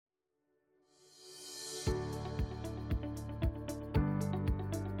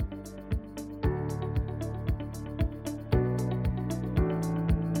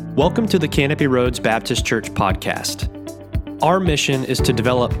Welcome to the Canopy Roads Baptist Church podcast. Our mission is to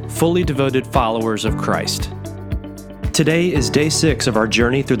develop fully devoted followers of Christ. Today is day 6 of our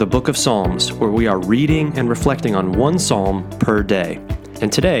journey through the book of Psalms, where we are reading and reflecting on one psalm per day. And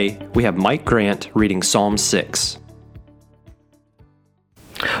today, we have Mike Grant reading Psalm 6.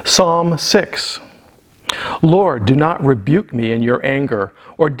 Psalm 6. Lord, do not rebuke me in your anger,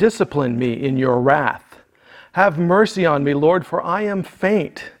 or discipline me in your wrath. Have mercy on me, Lord, for I am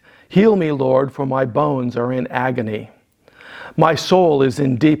faint. Heal me, Lord, for my bones are in agony. My soul is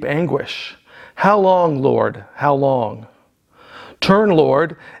in deep anguish. How long, Lord, how long? Turn,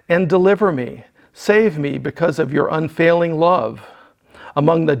 Lord, and deliver me. Save me because of your unfailing love.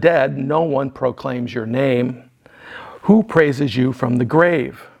 Among the dead, no one proclaims your name. Who praises you from the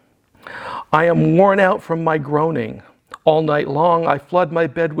grave? I am worn out from my groaning. All night long I flood my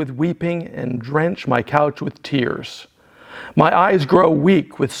bed with weeping and drench my couch with tears. My eyes grow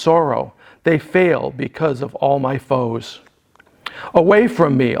weak with sorrow. They fail because of all my foes. Away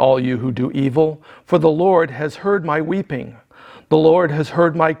from me, all you who do evil, for the Lord has heard my weeping. The Lord has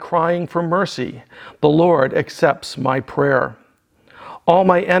heard my crying for mercy. The Lord accepts my prayer. All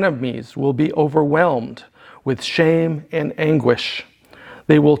my enemies will be overwhelmed with shame and anguish.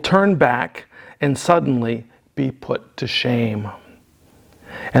 They will turn back and suddenly be put to shame.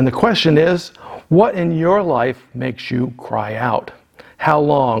 And the question is, what in your life makes you cry out? How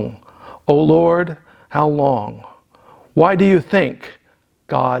long? O Lord, how long? Why do you think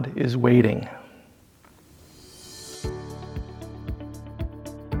God is waiting?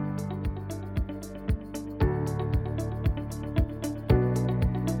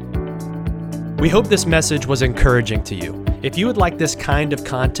 We hope this message was encouraging to you. If you would like this kind of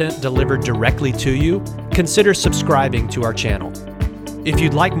content delivered directly to you, consider subscribing to our channel. If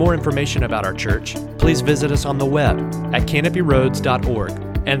you'd like more information about our church, please visit us on the web at canopyroads.org.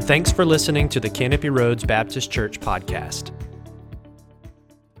 And thanks for listening to the Canopy Roads Baptist Church podcast.